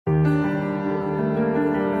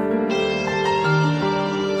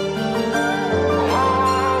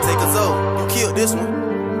overlook this one.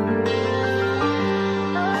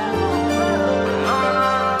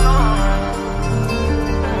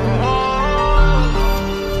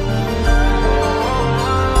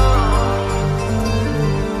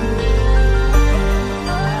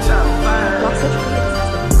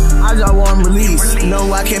 I just want release,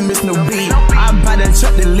 no I can't miss no beat. I buy that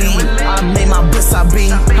truck to lead, I made my best I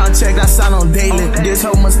beat. Contract I sign on daily, this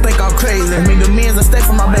whole must think I'm crazy. Make the means I stay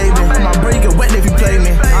for my baby, my break get wet if you play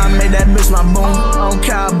me. I made that bitch my boom, I don't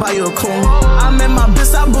care, I'll buy you a coon. I made my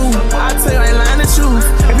bitch I boom, I tell you I ain't lying the truth.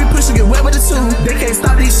 If you push you get wet with the two, they can't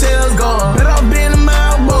stop these shells going. Better off being a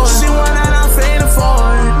mile boy, she want that I'm fading for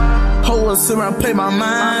it. Ho, sit around, play my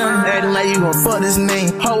mind. Acting like you gon' fuck this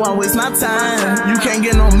name. Ho, I waste my time. You can't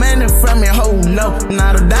get no money from me, ho, no,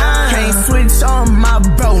 not a dime. Can't switch on my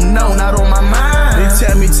bro, no, not on my mind. They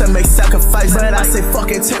tell me to make sacrifice, but I say fuck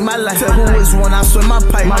it, take my life. Tell who is one, I swim my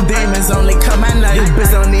pipe. My demons only come at night. This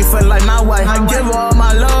bitch don't need feel like my wife. I give her all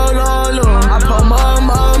my love, love, love. I put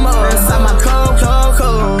more inside my cold.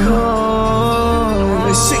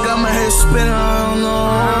 This shit got my head spinning, I don't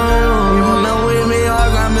know. You wanna with me,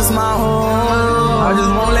 I gotta miss my home. I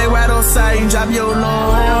just won't lay right on side, you drop your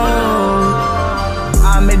low.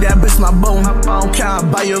 I made that bitch my bone, I don't care, I'll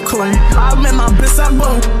buy you a clone. I made my bitch I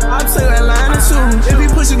bone, I'll tell you that line or two. If you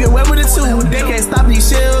push you get wet with it too, they can't stop these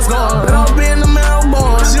shells going. But I'll be in the mirror,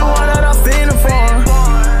 boy, she want that I'm feeling for.